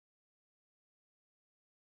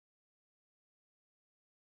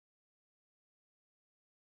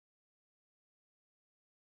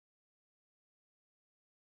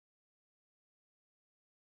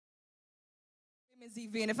women's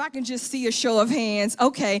event, if I can just see a show of hands.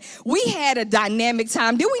 Okay, we had a dynamic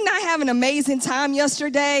time. Did we not have an amazing time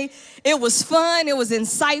yesterday? It was fun, it was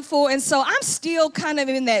insightful, and so I'm still kind of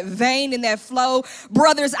in that vein, in that flow.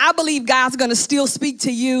 Brothers, I believe God's gonna still speak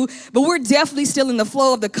to you, but we're definitely still in the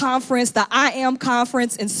flow of the conference, the I Am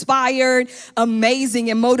Conference, inspired,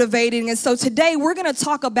 amazing, and motivating. And so today we're gonna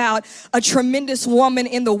talk about a tremendous woman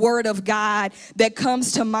in the Word of God that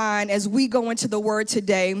comes to mind as we go into the Word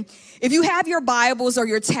today. If you have your Bibles or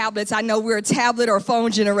your tablets, I know we're a tablet or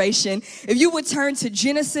phone generation. If you would turn to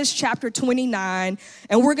Genesis chapter 29,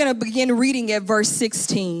 and we're going to begin reading at verse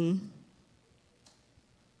 16.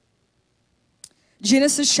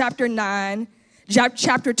 Genesis chapter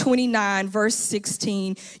 29, verse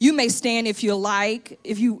 16. You may stand if you like.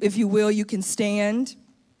 If you will, you can stand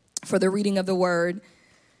for the reading of the word.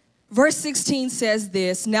 Verse 16 says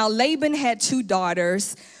this: Now Laban had two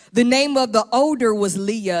daughters. The name of the older was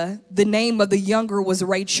Leah. The name of the younger was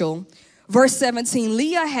Rachel. Verse 17,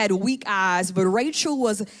 Leah had weak eyes, but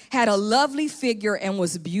Rachel had a lovely figure and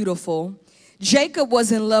was beautiful. Jacob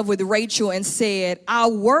was in love with Rachel and said,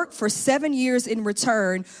 I'll work for 7 years in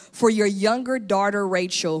return for your younger daughter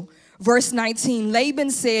Rachel. Verse 19,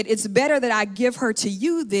 Laban said, it's better that I give her to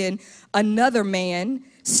you than another man.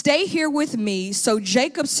 Stay here with me. So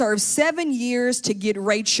Jacob served 7 years to get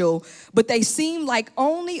Rachel, but they seemed like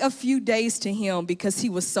only a few days to him because he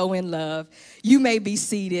was so in love. You may be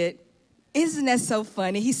seated. Isn't that so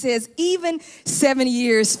funny? He says even 7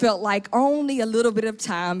 years felt like only a little bit of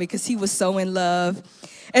time because he was so in love.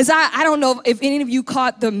 As I don't know if any of you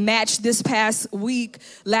caught the match this last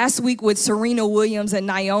week with Serena Williams and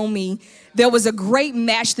Naomi. There was a great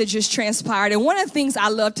match that just transpired. And one of the things I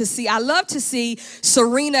love to see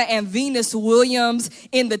Serena and Venus Williams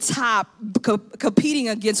in the top competing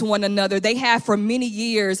against one another. They have for many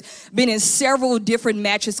years been in several different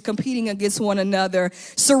matches competing against one another.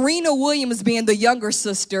 Serena Williams being the younger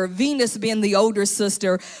sister, Venus being the older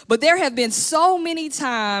sister. But there have been so many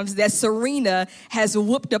times that Serena has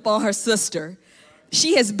whooped up on her sister.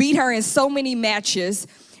 She has beat her in so many matches.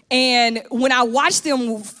 And when I watch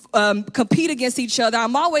them compete against each other,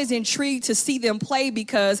 I'm always intrigued to see them play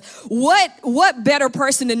because what better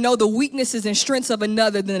person to know the weaknesses and strengths of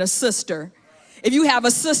another than a sister? If you have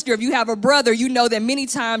a sister, if you have a brother, you know that many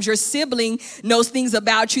times your sibling knows things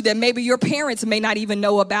about you that maybe your parents may not even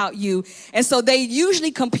know about you. And so they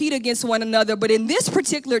usually compete against one another. But in this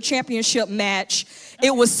particular championship match,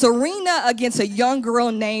 it was Serena against a young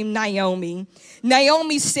girl named Naomi.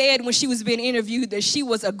 Naomi said when she was being interviewed that she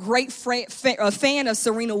was a great fan of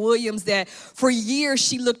Serena Williams, that for years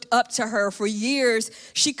she looked up to her. For years,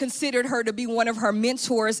 she considered her to be one of her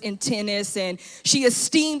mentors in tennis, and she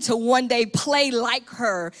esteemed to one day play like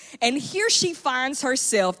her. And here she finds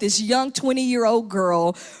herself, this young 20-year-old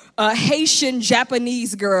girl, a Haitian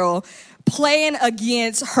Japanese girl, playing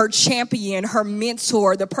against her champion, her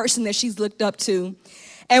mentor, the person that she's looked up to.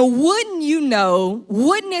 And wouldn't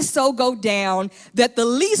it so go down that the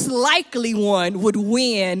least likely one would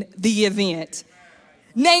win the event?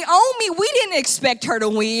 Naomi, we didn't expect her to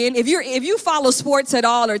win. If you follow sports at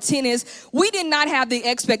all or tennis, we did not have the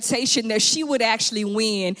expectation that she would actually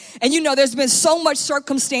win. And there's been so much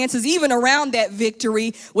circumstances even around that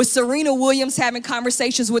victory, with Serena Williams having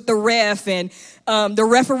conversations with the ref and the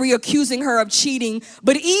referee accusing her of cheating.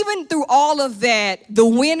 But even through all of that, the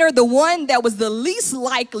winner, the one that was the least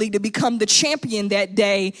likely to become the champion that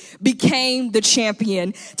day, became the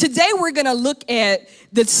champion. Today we're going to look at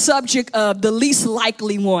the subject of the least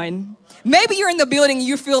likely one. Maybe you're in the building and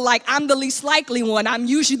you feel like I'm the least likely one. I'm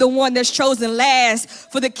usually the one that's chosen last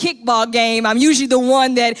for the kickball game. I'm usually the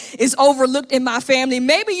one that is overlooked in my family.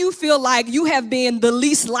 Maybe you feel like you have been the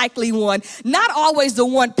least likely one, not always the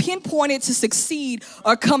one pinpointed to succeed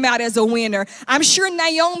or come out as a winner. I'm sure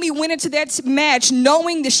Naomi went into that match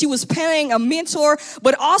knowing that she was playing a mentor,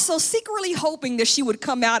 but also secretly hoping that she would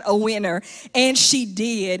come out a winner. And she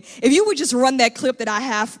did. If you would just run that clip that I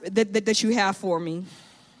have, that you have for me.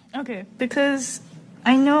 Okay, because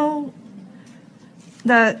I know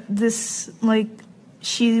that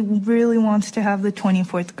she really wants to have the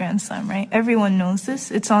 24th Grand Slam, right? Everyone knows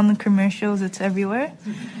this. It's on the commercials. It's everywhere.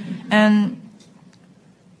 And,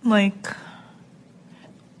 when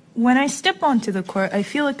I step onto the court, I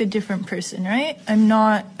feel like a different person, right? I'm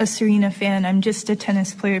not a Serena fan. I'm just a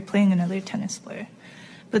tennis player playing another tennis player.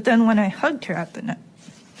 But then when I hugged her at the net,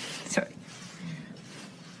 sorry.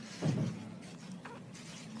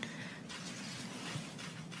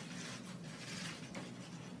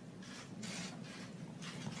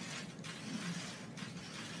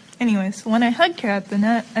 Anyways, when I hugged her at the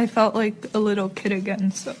net, I felt like a little kid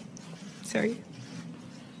again, so sorry.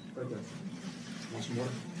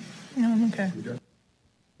 No, I'm okay.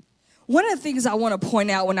 One of the things I want to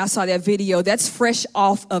point out when I saw that video, that's fresh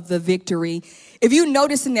off of the victory. If you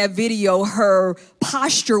notice in that video, her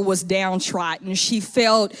posture was downtrodden. She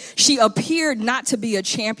appeared not to be a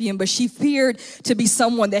champion, but she appeared to be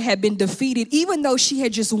someone that had been defeated, even though she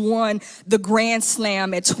had just won the Grand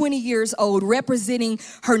Slam at 20 years old, representing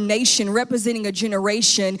her nation, representing a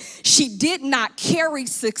generation. She did not carry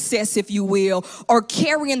success, if you will, or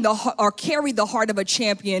carry the heart of a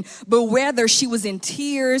champion, but rather she was in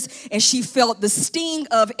tears and she felt the sting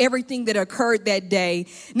of everything that occurred that day.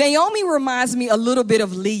 Naomi reminds me a little bit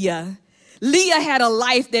of Leah. Leah had a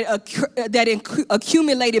life that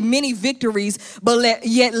accumulated many victories, but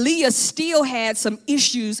yet Leah still had some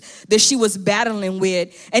issues that she was battling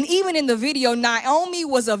with. And even in the video, Naomi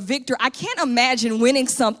was a victor. I can't imagine winning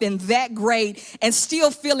something that great and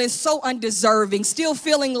still feeling so undeserving, still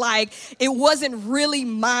feeling like it wasn't really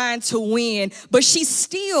mine to win. But she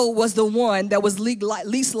still was the one that was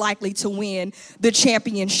least likely to win the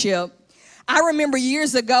championship. I remember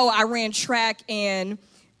years ago, I ran track and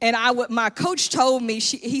my coach told me,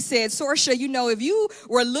 he said, Sorsha, you know, if you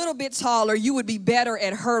were a little bit taller, you would be better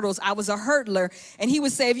at hurdles. I was a hurdler. And he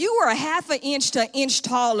would say, if you were a half an inch to an inch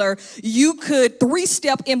taller, you could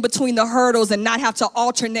 3-step in between the hurdles and not have to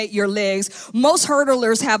alternate your legs. Most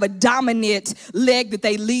hurdlers have a dominant leg that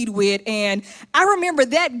they lead with. And I remember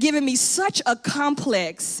that giving me such a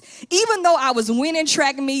complex. Even though I was winning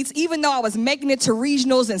track meets, even though I was making it to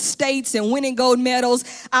regionals and states and winning gold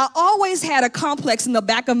medals, I always had a complex in the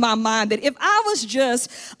back of my mind that if I was just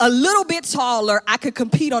a little bit taller, I could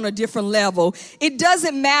compete on a different level. It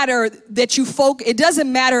doesn't matter that it doesn't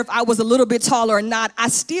matter if I was a little bit taller or not. I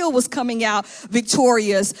still was coming out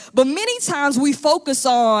victorious. But many times we focus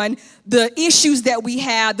on the issues that we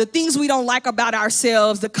have, the things we don't like about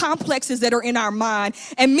ourselves, the complexes that are in our mind.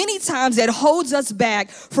 And many times that holds us back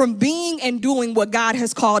from being and doing what God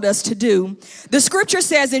has called us to do. The scripture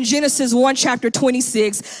says in Genesis 1, chapter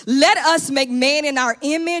 26, let us make man in our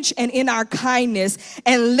image and in our kindness,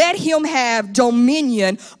 and let him have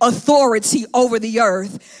dominion, authority over the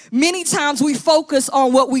earth. Many times we focus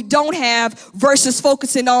on what we don't have versus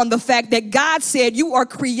focusing on the fact that God said, you are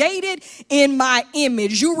created in my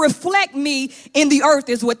image. You reflect me in the earth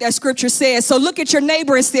is what that scripture says. So look at your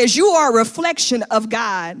neighbor and says, you are a reflection of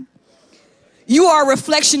God. You are a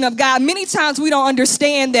reflection of God. Many times we don't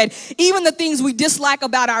understand that even the things we dislike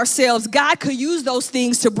about ourselves, God could use those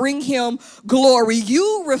things to bring him glory.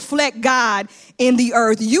 You reflect God in the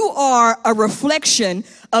earth. You are a reflection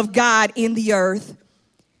of God in the earth.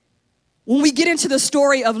 When we get into the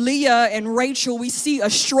story of Leah and Rachel, we see a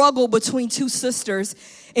struggle between two sisters.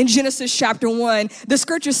 In Genesis chapter 1, the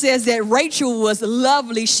scripture says that Rachel was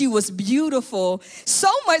lovely. She was beautiful. So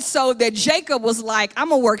much so that Jacob was like, I'm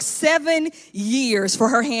going to work 7 years for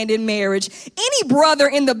her hand in marriage. Any brother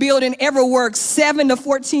in the building ever worked 7 to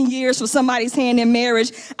 14 years for somebody's hand in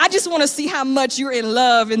marriage? I just want to see how much you're in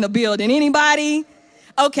love in the building. Anybody?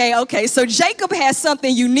 Okay. So Jacob has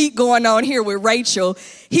something unique going on here with Rachel.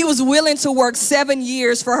 He was willing to work 7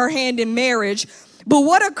 years for her hand in marriage. But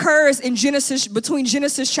what occurs in between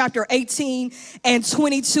Genesis chapter 18 and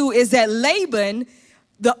 22 is that Laban,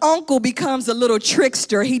 the uncle, becomes a little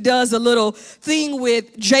trickster. He does a little thing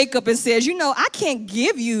with Jacob and says, you know, I can't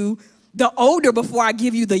give you the older before I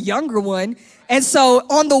give you the younger one. And so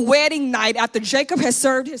on the wedding night, after Jacob has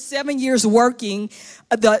served his 7 years working,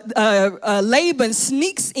 Laban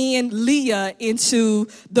sneaks in Leah into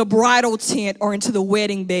the bridal tent or into the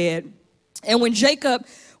wedding bed. And when Jacob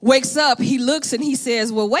wakes up, he looks and he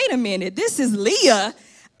says, well, wait a minute, this is Leah.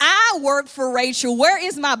 I work for Rachel. Where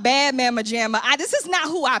is my bad mama jamma? This is not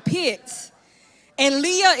who I picked. And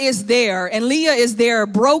Leah is there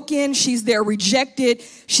broken. She's there rejected.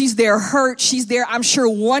 She's there hurt. She's there, I'm sure,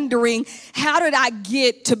 wondering, how did I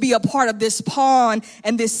get to be a part of this pawn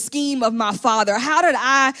and this scheme of my father? How did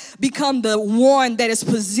I become the one that is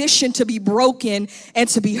positioned to be broken and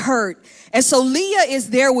to be hurt? And so Leah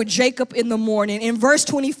is there with Jacob in the morning. In verse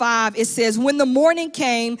 25, it says, when the morning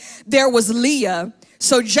came, there was Leah.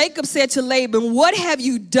 So Jacob said to Laban, what have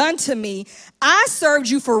you done to me? I served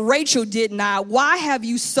you for Rachel, didn't I? Why have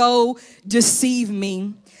you so deceived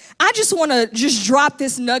me? I just want to drop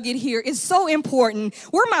this nugget here. It's so important.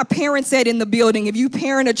 Where my parents at in the building? If you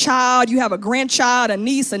parent a child, you have a grandchild, a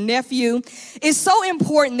niece, a nephew, it's so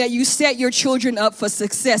important that you set your children up for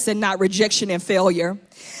success and not rejection and failure.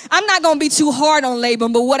 I'm not going to be too hard on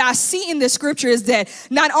Laban, but what I see in the scripture is that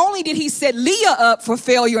not only did he set Leah up for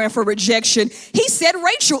failure and for rejection, he set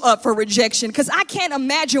Rachel up for rejection, because I can't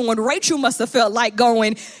imagine what Rachel must have felt like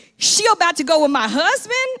going, she about to go with my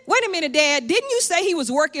husband? Wait a minute, Dad, didn't you say he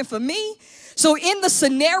was working for me? So in the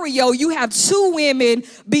scenario, you have two women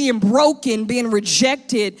being broken, being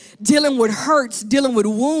rejected, dealing with hurts, dealing with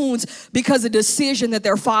wounds because of the decision that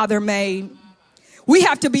their father made. We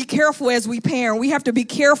have to be careful as we parent. We have to be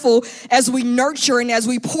careful as we nurture and as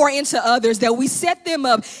we pour into others, that we set them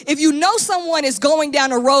up. If you know someone is going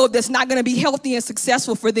down a road that's not going to be healthy and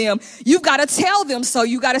successful for them, you've got to tell them so.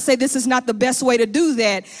 You got to say, this is not the best way to do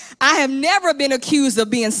that. I have never been accused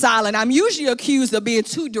of being silent. I'm usually accused of being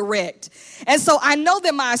too direct. And so I know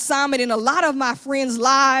that my assignment in a lot of my friends'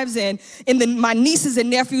 lives and in my nieces and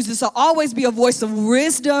nephews is to always be a voice of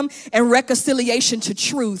wisdom and reconciliation to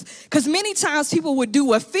truth. Because many times people would do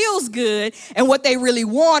what feels good and what they really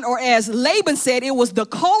want, or as Laban said, it was the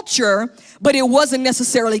culture, but it wasn't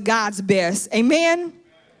necessarily God's best. Amen?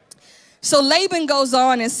 So Laban goes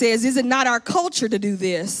on and says, is it not our culture to do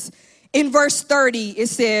this? In verse 30, it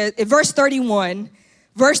says, in verse 31,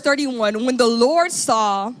 when the Lord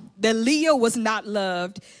saw that Leah was not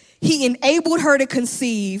loved, he enabled her to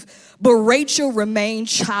conceive, but Rachel remained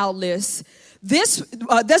childless. There's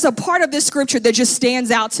a part of this scripture that just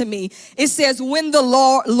stands out to me. It says, when the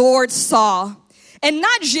Lord saw. And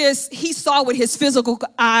not just he saw with his physical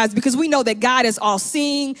eyes, because we know that God is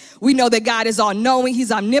all-seeing. We know that God is all-knowing.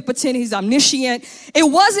 He's omnipotent. He's omniscient. It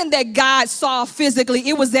wasn't that God saw physically.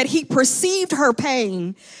 It was that he perceived her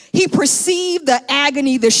pain. He perceived the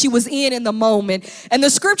agony that she was in the moment. And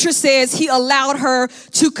the scripture says he allowed her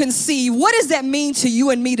to conceive. What does that mean to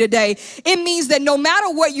you and me today? It means that no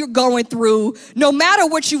matter what you're going through, no matter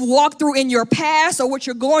what you've walked through in your past or what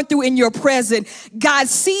you're going through in your present, God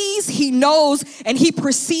sees, he knows, and he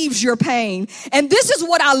perceives your pain. And this is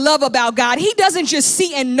what I love about God. He doesn't just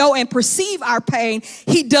see and know and perceive our pain.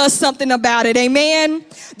 He does something about it. Amen.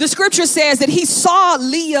 The scripture says that he saw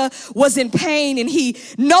Leah was in pain and he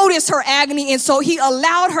noticed her agony, and so he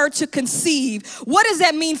allowed her to conceive. What does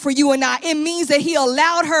that mean for you and I? It means that he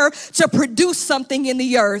allowed her to produce something in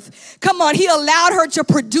the earth. Come on, he allowed her to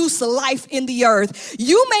produce life in the earth.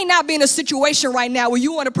 You may not be in a situation right now where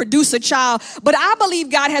you want to produce a child, but I believe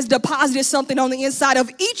God has deposited something on the inside of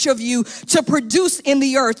each of you to produce in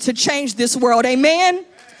the earth, to change this world. Amen.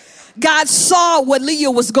 God saw what Leah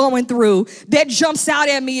was going through. That jumps out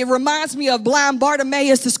at me. It reminds me of blind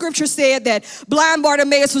Bartimaeus. The scripture said that blind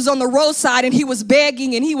Bartimaeus was on the roadside and he was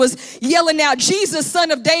begging and he was yelling out, Jesus, son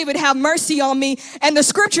of David, have mercy on me. And the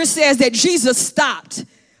scripture says that Jesus stopped.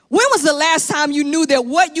 When was the last time you knew that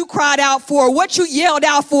what you cried out for, what you yelled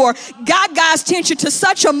out for, got God's attention to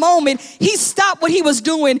such a moment, he stopped what he was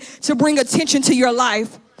doing to bring attention to your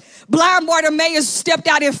life? Blind Bartimaeus stepped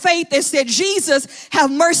out in faith and said, Jesus, have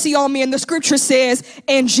mercy on me. And the scripture says,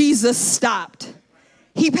 and Jesus stopped.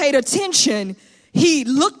 He paid attention. He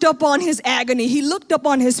looked up on his agony. He looked up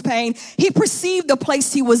on his pain. He perceived the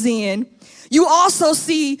place he was in. You also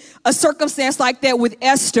see a circumstance like that with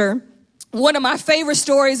Esther. One of my favorite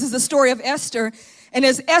stories is the story of Esther. And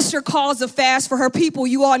as Esther calls a fast for her people,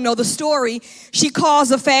 you all know the story. She calls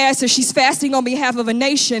a fast and she's fasting on behalf of a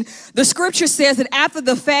nation. The scripture says that after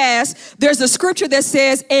the fast, there's a scripture that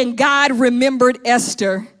says, and God remembered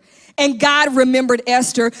Esther. And God remembered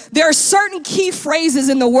Esther. There are certain key phrases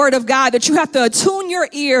in the word of God that you have to attune your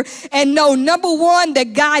ear and know. Number one,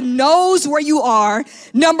 that God knows where you are.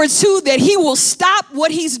 Number two, that he will stop what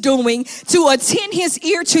he's doing to attend his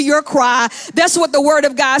ear to your cry. That's what the word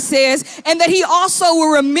of God says. And that he also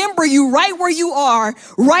will remember you right where you are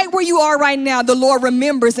right now. The Lord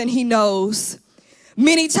remembers and he knows.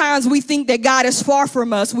 Many times we think that God is far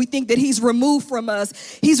from us. We think that he's removed from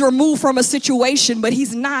us. He's removed from a situation, but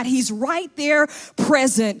he's not. He's right there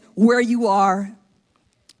present where you are.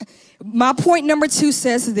 My point number 2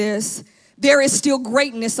 says this: there is still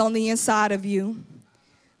greatness on the inside of you.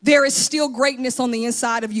 There is still greatness on the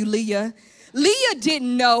inside of you, Leah. Leah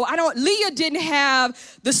didn't know. Leah didn't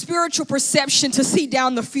have the spiritual perception to see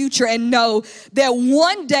down the future and know that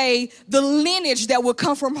one day the lineage that would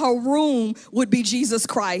come from her womb would be Jesus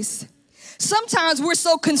Christ. Sometimes we're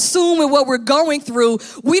so consumed with what we're going through,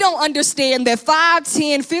 we don't understand that 5,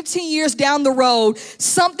 10, 15 years down the road,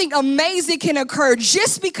 something amazing can occur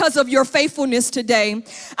just because of your faithfulness today.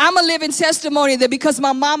 I'm a living testimony that because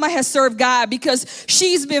my mama has served God, because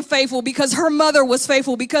she's been faithful, because her mother was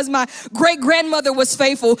faithful, because my great-grandmother was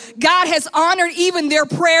faithful, God has honored even their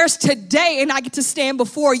prayers today, and I get to stand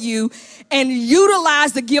before you and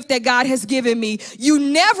utilize the gift that God has given me. You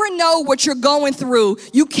never know what you're going through.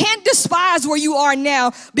 You can't despise where you are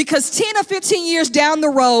now, because 10 or 15 years down the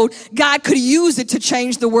road, God could use it to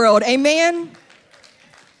change the world. Amen?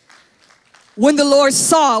 When the Lord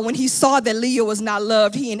when he saw that Leah was not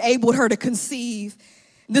loved, he enabled her to conceive.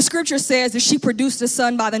 The scripture says that she produced a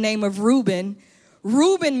son by the name of Reuben.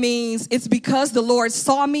 Reuben means it's because the Lord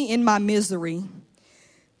saw me in my misery.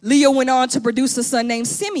 Leah went on to produce a son named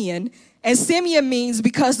Simeon. And Simeon means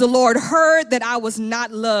because the Lord heard that I was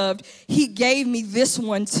not loved, he gave me this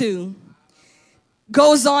one too.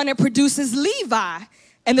 Goes on and produces Levi.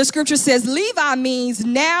 And the scripture says, Levi means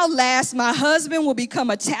now last my husband will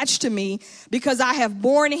become attached to me because I have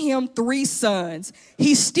borne him 3 sons.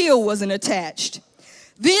 He still wasn't attached.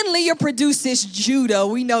 Then Leah produces Judah.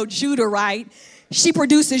 We know Judah, right? She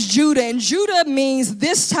produces Judah, and Judah means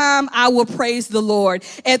this time I will praise the Lord.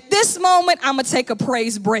 At this moment, I'm going to take a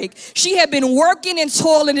praise break. She had been working and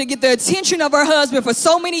toiling to get the attention of her husband for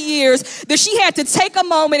so many years that she had to take a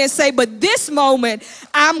moment and say, but this moment,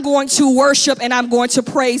 I'm going to worship and I'm going to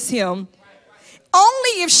praise him.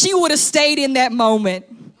 Only if she would have stayed in that moment.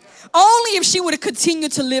 Only if she would have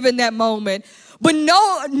continued to live in that moment. But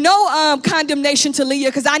no condemnation to Leah,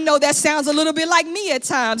 because I know that sounds a little bit like me at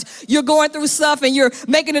times. You're going through stuff and you're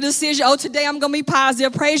making a decision. Oh, today I'm going to be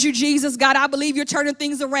positive. Praise you, Jesus. God, I believe you're turning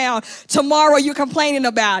things around. Tomorrow you're complaining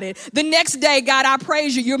about it. The next day, God, I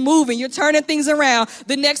praise you. You're moving. You're turning things around.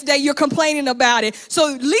 The next day you're complaining about it.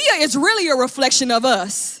 So Leah is really a reflection of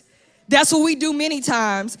us. That's what we do many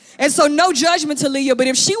times. And so no judgment to Leah, but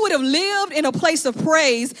if she would have lived in a place of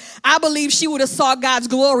praise, I believe she would have saw God's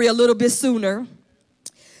glory a little bit sooner.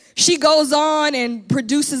 She goes on and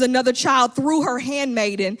produces another child through her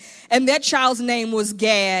handmaiden, and that child's name was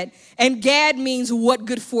Gad. And Gad means what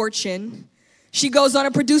good fortune. She goes on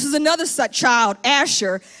and produces another child,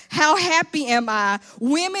 Asher. How happy am I?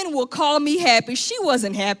 Women will call me happy. She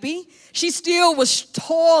wasn't happy. She still was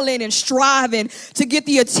toiling and striving to get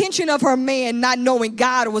the attention of her man, not knowing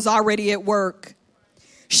God was already at work.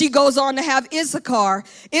 She goes on to have Issachar.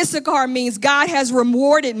 Issachar means God has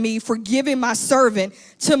rewarded me for giving my servant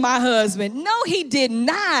to my husband. No, he did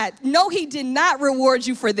not. No, he did not reward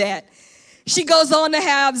you for that. She goes on to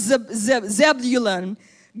have Zebulun.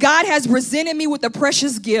 God has presented me with a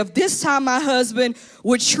precious gift. This time my husband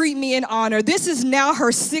would treat me in honor. This is now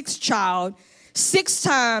her 6th child. 6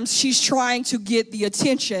 times she's trying to get the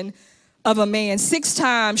attention of a man. 6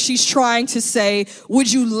 times she's trying to say, would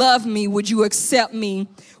you love me? Would you accept me?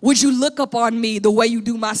 Would you look upon me the way you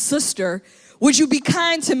do my sister? Would you be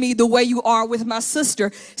kind to me the way you are with my sister?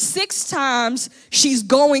 6 times she's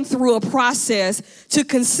going through a process to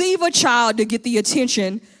conceive a child to get the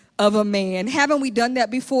attention of a man. Haven't we done that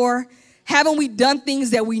before? Haven't we done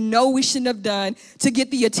things that we know we shouldn't have done to get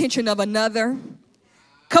the attention of another?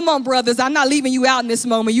 Come on, brothers, I'm not leaving you out in this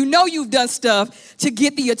moment. You know you've done stuff to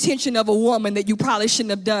get the attention of a woman that you probably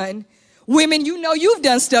shouldn't have done. Women, you know you've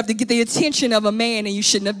done stuff to get the attention of a man and you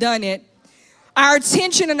shouldn't have done it. Our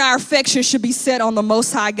attention and our affection should be set on the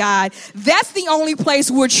Most High God. That's the only place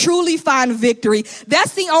we'll truly find victory.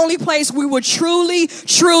 That's the only place we will truly,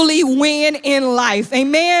 truly win in life.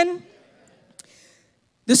 Amen?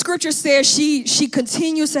 The scripture says she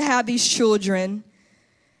continues to have these children.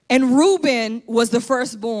 And Reuben was the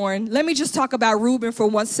firstborn. Let me just talk about Reuben for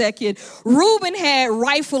 1 second. Reuben had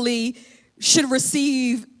rightfully should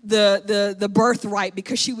receive the birthright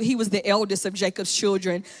because he was the eldest of Jacob's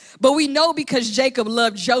children. But we know because Jacob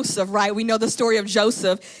loved Joseph, right? We know the story of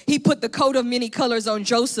Joseph. He put the coat of many colors on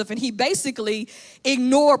Joseph, and he basically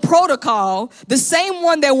ignored protocol. The same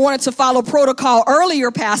one that wanted to follow protocol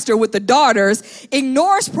earlier, Pastor, with the daughters,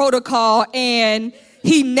 ignores protocol, and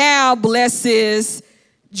he now blesses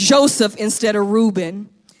Joseph instead of Reuben.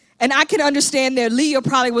 And I can understand that Leah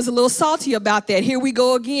probably was a little salty about that. Here we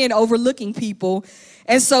go again, overlooking people.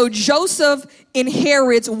 And so Joseph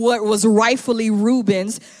inherits what was rightfully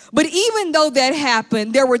Reuben's. But even though that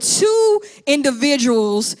happened, there were 2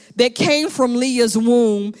 individuals that came from Leah's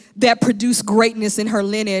womb that produced greatness in her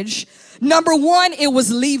lineage. Number 1, it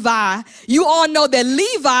was Levi. You all know that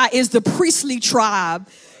Levi is the priestly tribe.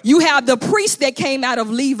 You have the priest that came out of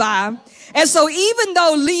Levi. And so even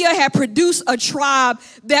though Leah had produced a tribe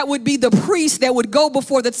that would be the priest that would go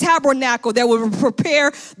before the tabernacle, that would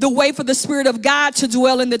prepare the way for the Spirit of God to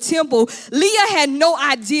dwell in the temple, Leah had no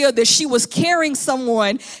idea that she was carrying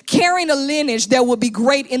a lineage that would be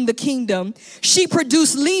great in the kingdom. She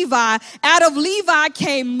produced Levi. Out of Levi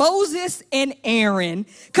came Moses and Aaron.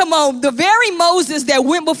 Come on, the very Moses that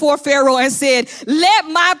went before Pharaoh and said, let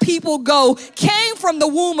my people go, came from the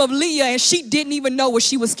womb of Leah, and she didn't even know what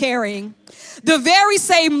she was carrying. The very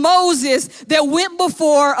same Moses that went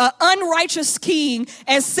before an unrighteous king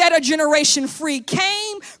and set a generation free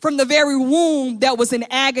came from the very womb that was in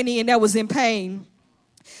agony and that was in pain.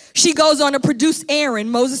 She goes on to produce Aaron,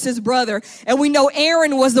 Moses' brother. And we know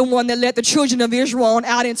Aaron was the one that led the children of Israel on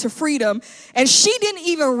out into freedom. And she didn't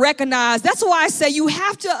even recognize. That's why I say you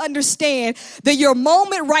have to understand that your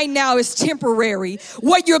moment right now is temporary.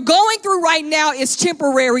 What you're going through right now is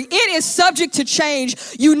temporary. It is subject to change.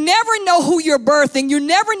 You never know who you're birthing. You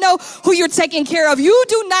never know who you're taking care of. You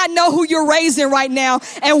do not know who you're raising right now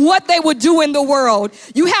and what they would do in the world.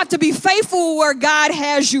 You have to be faithful where God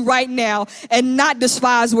has you right now and not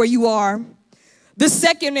despise where you are. The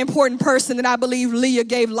second important person that I believe Leah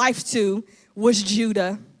gave life to was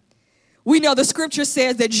Judah. We know the scripture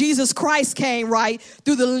says that Jesus Christ came right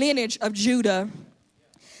through the lineage of Judah.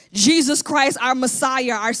 Jesus Christ, our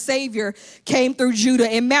Messiah, our Savior, came through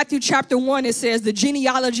Judah. In Matthew chapter 1, it says the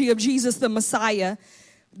genealogy of Jesus, the Messiah,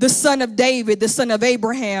 the son of David, the son of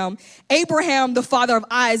Abraham. Abraham, the father of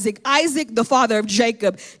Isaac. Isaac, the father of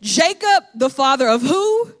Jacob. Jacob, the father of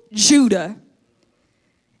who? Judah.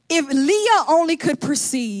 If Leah only could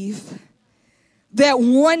perceive that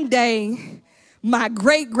one day my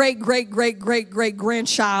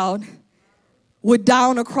great-great-great-great-great-great-grandchild would die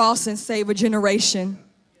on a cross and save a generation.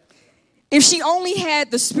 If she only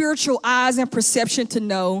had the spiritual eyes and perception to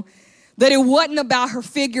know that it wasn't about her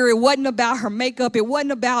figure, it wasn't about her makeup, it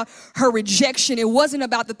wasn't about her rejection, it wasn't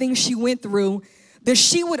about the things she went through, that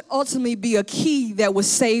she would ultimately be a key that would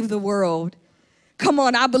save the world. Come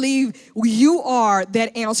on, I believe you are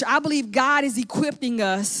that answer. I believe God is equipping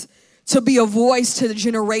us to be a voice to the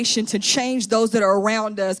generation, to change those that are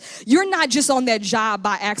around us. You're not just on that job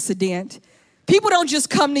by accident. People don't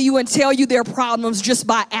just come to you and tell you their problems just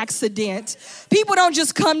by accident. People don't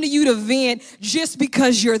just come to you to vent just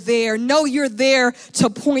because you're there. No, you're there to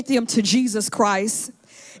point them to Jesus Christ.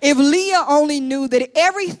 If Leah only knew that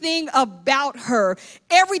everything about her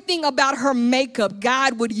makeup,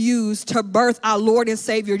 God would use to birth our Lord and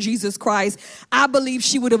Savior, Jesus Christ, I believe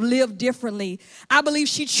she would have lived differently. I believe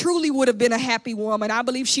she truly would have been a happy woman. I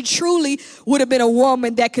believe she truly would have been a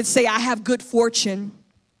woman that could say, I have good fortune.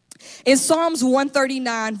 In Psalms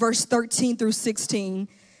 139, verse 13 through 16,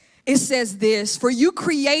 it says this, for you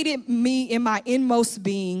created me in my inmost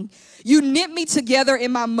being. You knit me together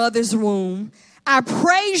in my mother's womb. I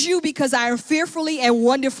praise you because I am fearfully and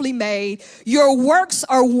wonderfully made. Your works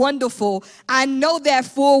are wonderful. I know that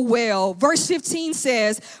full well. Verse 15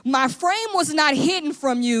 says, my frame was not hidden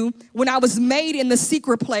from you when I was made in the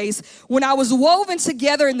secret place, when I was woven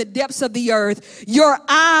together in the depths of the earth. Your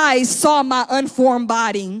eyes saw my unformed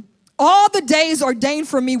body. All the days ordained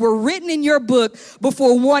for me were written in your book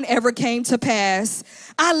before one ever came to pass.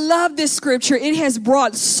 I love this scripture. It has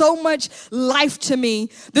brought so much life to me.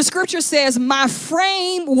 The scripture says, my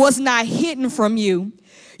frame was not hidden from you.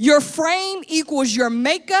 Your frame equals your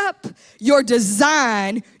makeup, your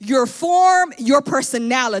design, your form, your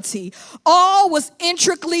personality. All was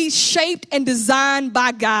intricately shaped and designed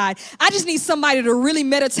by God. I just need somebody to really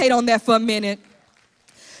meditate on that for a minute.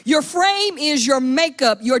 Your frame is your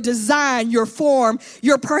makeup, your design, your form,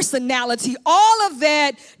 your personality, all of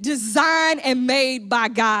that designed and made by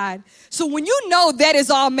God. So when you know that is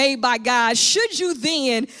all made by God, should you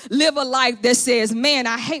then live a life that says, man,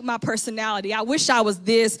 I hate my personality. I wish I was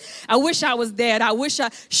this. I wish I was that.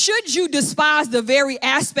 Should you despise the very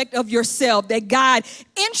aspect of yourself that God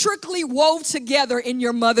intricately wove together in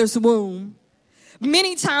your mother's womb?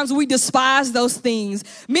 Many times we despise those things.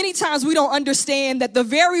 Many times we don't understand that the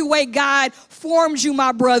very way God formed you,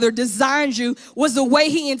 my brother, designed you, was the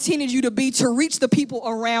way he intended you to be, to reach the people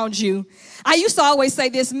around you. I used to always say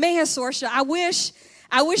this, man, Sorsha, I wish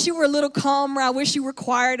you were a little calmer. I wish you were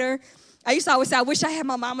quieter. I used to always say, I wish I had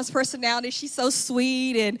my mama's personality. She's so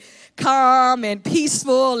sweet and calm and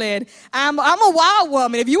peaceful. And I'm a wild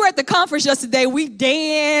woman. If you were at the conference yesterday, we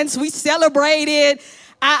danced, we celebrated.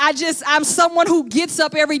 I'm someone who gets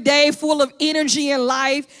up every day full of energy and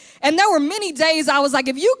life. And there were many days I was like,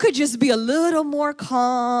 if you could just be a little more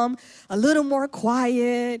calm, a little more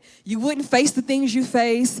quiet, you wouldn't face the things you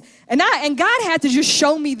face. And God had to just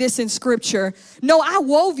show me this in scripture. No, I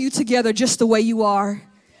wove you together just the way you are.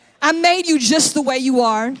 I made you just the way you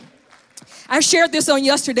are. I shared this on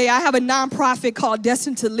yesterday. I have a nonprofit called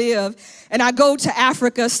Destined to Live, and I go to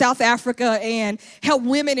Africa, South Africa, and help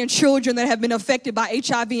women and children that have been affected by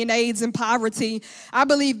HIV and AIDS and poverty. I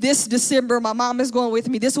believe this December, my mom is going with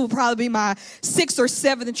me. This will probably be my 6th or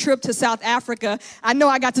 7th trip to South Africa. I know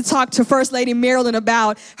I got to talk to First Lady Marilyn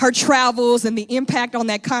about her travels and the impact on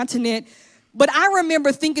that continent. But I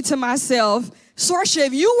remember thinking to myself, Sorsha,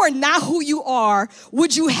 if you were not who you are,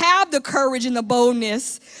 would you have the courage and the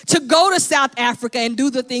boldness to go to South Africa and do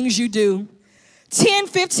the things you do? 10,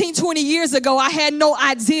 15, 20 years ago, I had no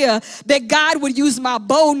idea that God would use my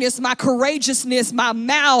boldness, my courageousness, my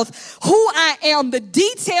mouth, who I am, the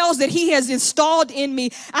details that he has installed in me.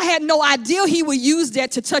 I had no idea he would use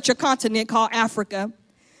that to touch a continent called Africa.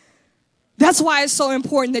 That's why it's so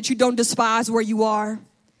important that you don't despise where you are.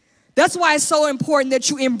 That's why it's so important that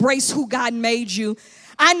you embrace who God made you.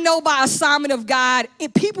 I know by assignment of God,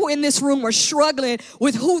 people in this room are struggling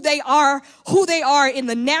with who they are in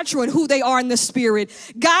the natural and who they are in the spirit.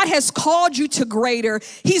 God has called you to greater.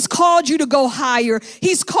 He's called you to go higher.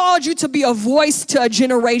 He's called you to be a voice to a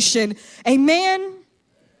generation. Amen.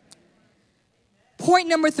 Point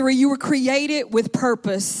number 3, you were created with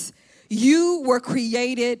purpose. You were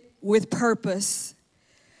created with purpose.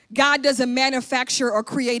 God doesn't manufacture or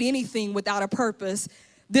create anything without a purpose.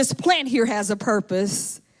 This plant here has a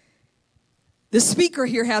purpose. The speaker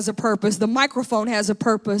here has a purpose. The microphone has a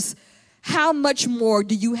purpose. How much more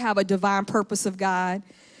do you have a divine purpose of God?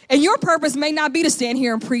 And your purpose may not be to stand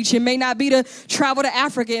here and preach. It may not be to travel to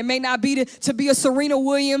Africa. It may not be to be a Serena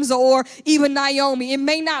Williams or even Naomi. It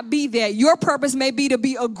may not be that. Your purpose may be to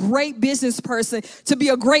be a great business person, to be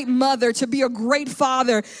a great mother, to be a great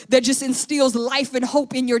father that just instills life and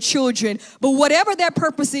hope in your children. But whatever that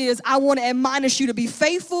purpose is, I want to admonish you to be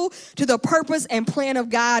faithful to the purpose and plan of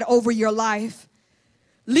God over your life.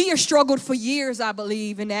 Leah struggled for years, I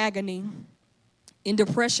believe, in agony, in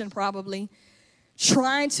depression probably,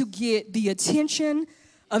 trying to get the attention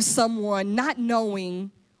of someone, not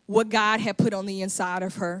knowing what God had put on the inside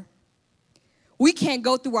of her. We can't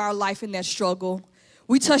go through our life in that struggle.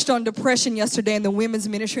 We touched on depression yesterday in the women's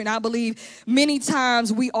ministry, and I believe many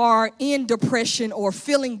times we are in depression or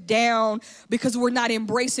feeling down because we're not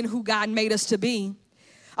embracing who God made us to be.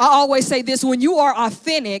 I always say this: when you are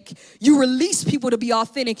authentic, you release people to be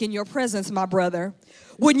authentic in your presence, my brother.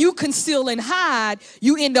 When you conceal and hide,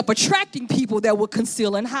 you end up attracting people that will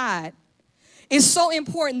conceal and hide. It's so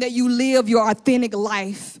important that you live your authentic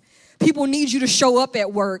life. People need you to show up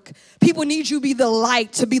at work. People need you to be the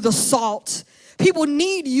light, to be the salt. People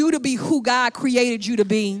need you to be who God created you to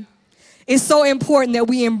be. It's so important that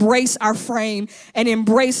we embrace our frame and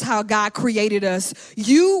embrace how God created us.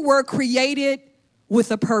 You were created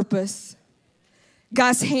with a purpose.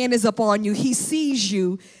 God's hand is upon you. He sees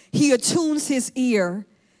you. He attunes his ear.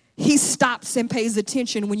 He stops and pays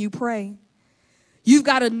attention when you pray. You've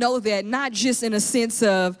got to know that, not just in a sense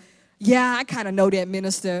of, yeah, I kind of know that,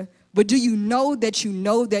 minister, but do you know that you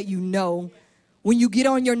know that you know? When you get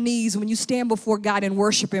on your knees, when you stand before God in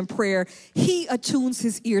worship and prayer, he attunes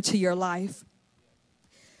his ear to your life.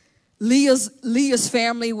 Leah's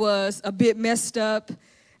family was a bit messed up,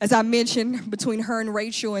 as I mentioned, between her and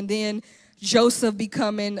Rachel, and then Joseph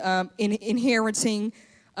becoming inheriting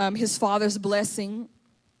his father's blessing.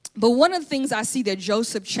 But one of the things I see that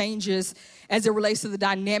Joseph changes as it relates to the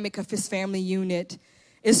dynamic of his family unit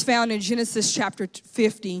is found in Genesis chapter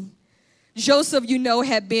 50. Joseph,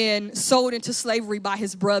 had been sold into slavery by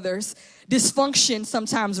his brothers. Dysfunction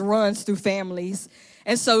sometimes runs through families.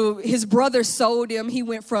 And so his brothers sold him. He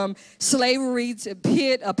went from slavery to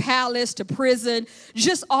pit, a palace, to prison,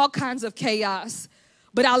 just all kinds of chaos.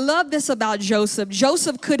 But I love this about Joseph.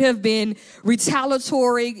 Joseph could have been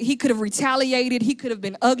retaliatory. He could have retaliated. He could have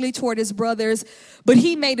been ugly toward his brothers. But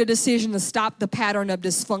he made a decision to stop the pattern of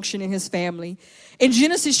dysfunction in his family. In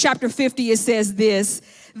Genesis chapter 50, it says this: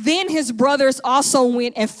 "Then his brothers also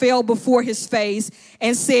went and fell before his face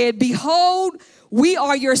and said, 'Behold, we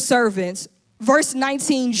are your servants.'" Verse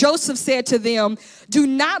 19, Joseph said to them, "Do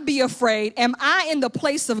not be afraid. Am I in the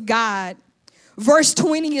place of God?" Verse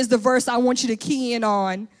 20 is the verse I want you to key in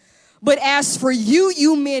on. "But as for you,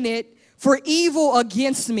 you meant it for evil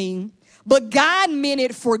against me, but God meant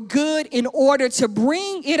it for good in order to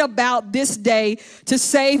bring it about this day to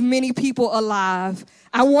save many people alive."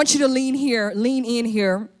 I want you to lean in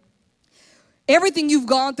here. Everything you've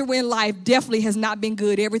gone through in life definitely has not been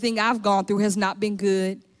good. Everything I've gone through has not been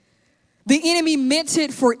good. The enemy meant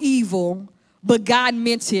it for evil, but God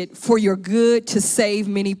meant it for your good to save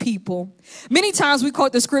many people. Many times we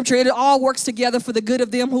quote the scripture, it all works together for the good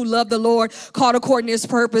of them who love the Lord, called according to his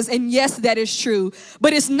purpose. And yes, that is true.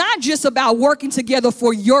 But it's not just about working together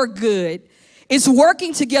for your good. It's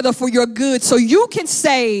working together for your good so you can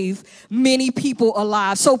save many people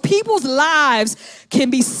alive. So people's lives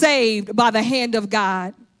can be saved by the hand of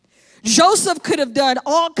God. Joseph could have done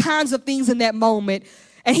all kinds of things in that moment.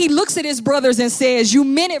 And he looks at his brothers and says, "You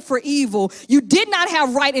meant it for evil. You did not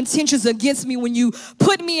have right intentions against me when you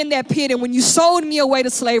put me in that pit and when you sold me away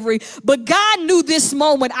to slavery. But God knew this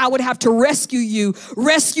moment I would have to rescue you,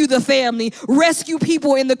 rescue the family, rescue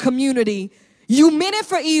people in the community. You meant it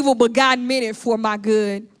for evil, but God meant it for my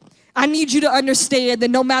good." I need you to understand that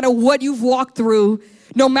no matter what you've walked through,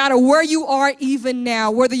 no matter where you are even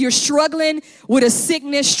now, whether you're struggling with a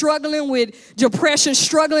sickness, struggling with depression,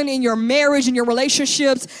 struggling in your marriage and your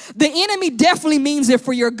relationships, the enemy definitely means it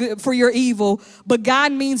for your good, for your evil, but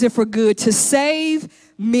God means it for good, to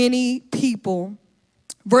save many people.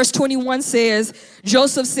 Verse 21 says,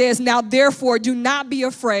 Joseph says, now therefore do not be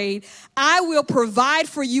afraid. I will provide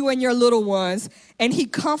for you and your little ones. And he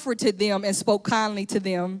comforted them and spoke kindly to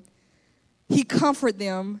them. He comforted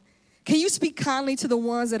them. Can you speak kindly to the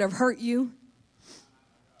ones that have hurt you?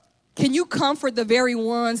 Can you comfort the very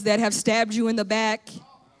ones that have stabbed you in the back?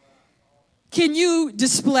 Can you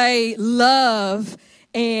display love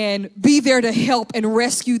and be there to help and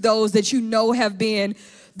rescue those that you know have been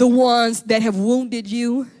the ones that have wounded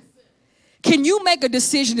you? Can you make a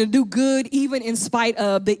decision to do good even in spite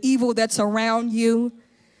of the evil that's around you?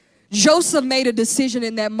 Joseph made a decision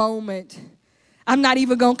in that moment. I'm not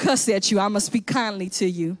even going to cuss at you. I'm going to speak kindly to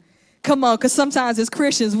you. Come on, because sometimes as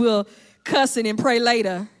Christians, we'll cuss and pray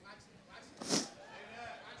later.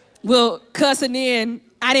 We'll cuss and then,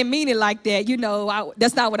 I didn't mean it like that. You know,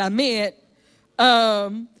 that's not what I meant.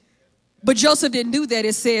 But Joseph didn't do that.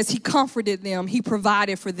 It says he comforted them. He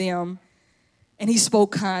provided for them. And he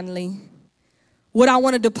spoke kindly. What I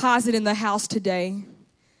want to deposit in the house today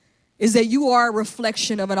is that you are a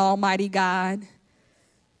reflection of an almighty God.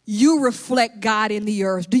 You reflect God in the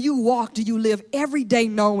earth. Do you live every day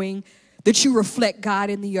knowing that you reflect God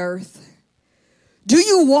in the earth? Do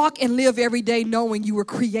you walk and live every day knowing you were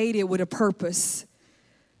created with a purpose?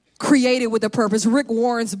 Created with a purpose. Rick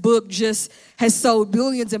Warren's book just has sold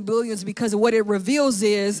billions and billions because what it reveals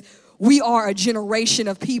is we are a generation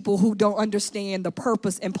of people who don't understand the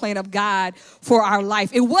purpose and plan of God for our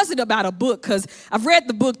life. It wasn't about a book, because I've read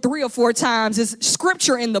the book 3 or 4 times. It's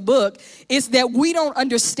scripture in the book. It's that we don't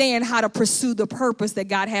understand how to pursue the purpose that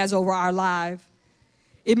God has over our life.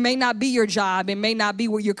 It may not be your job. It may not be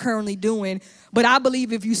what you're currently doing. But I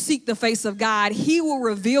believe if you seek the face of God, he will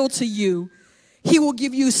reveal to you. He will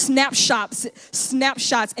give you snapshots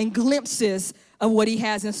and glimpses of what he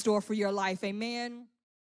has in store for your life. Amen.